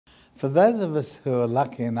For those of us who are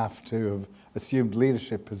lucky enough to have assumed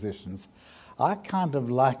leadership positions, I kind of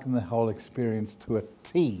liken the whole experience to a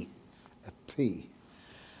T. A T.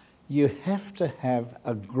 You have to have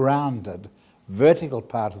a grounded, vertical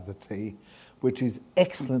part of the T, which is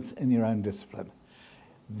excellence in your own discipline.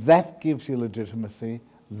 That gives you legitimacy,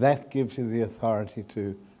 that gives you the authority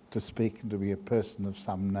to speak and to be a person of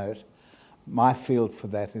some note. My field for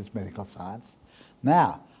that is medical science.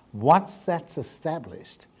 Now, once that's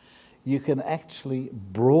established, you can actually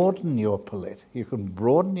broaden your palette. You can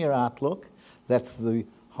broaden your outlook. That's the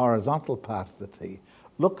horizontal part of the T.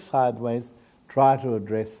 Look sideways, try to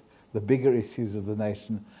address the bigger issues of the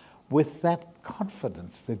nation with that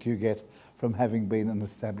confidence that you get from having been an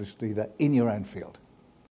established leader in your own field.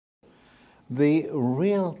 The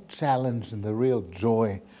real challenge and the real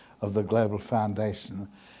joy of the Global Foundation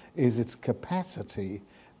is its capacity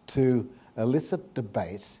to elicit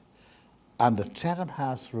debate under Chatham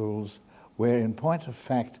House rules, where in point of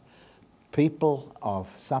fact people of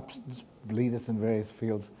substance, leaders in various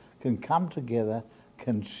fields, can come together,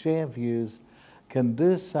 can share views, can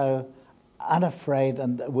do so unafraid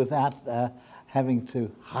and without having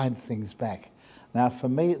to hide things back. Now, for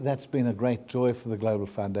me, that's been a great joy for the Global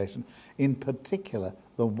Foundation, in particular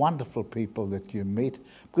the wonderful people that you meet,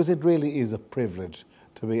 because it really is a privilege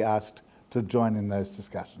to be asked to join in those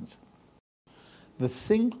discussions. The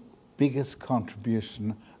single biggest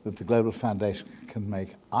contribution that the Global Foundation can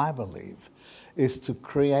make, I believe, is to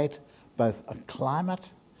create both a climate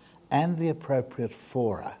and the appropriate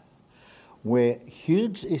fora where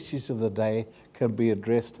huge issues of the day can be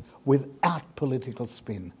addressed without political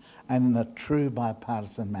spin and in a true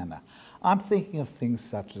bipartisan manner. I'm thinking of things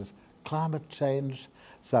such as climate change,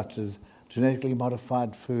 such as genetically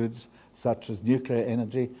modified foods, such as nuclear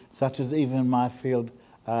energy, such as even in my field,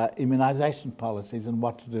 immunisation policies and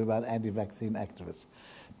what to do about anti-vaccine activists.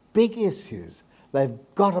 Big issues. They've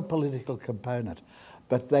got a political component,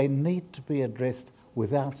 but they need to be addressed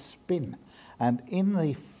without spin. And in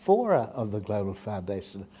the fora of the Global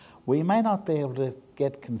Foundation, we may not be able to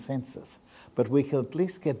get consensus, but we can at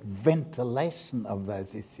least get ventilation of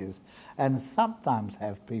those issues and sometimes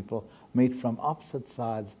have people meet from opposite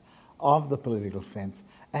sides of the political fence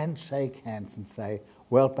and shake hands and say,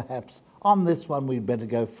 well, perhaps on this one we'd better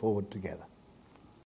go forward together.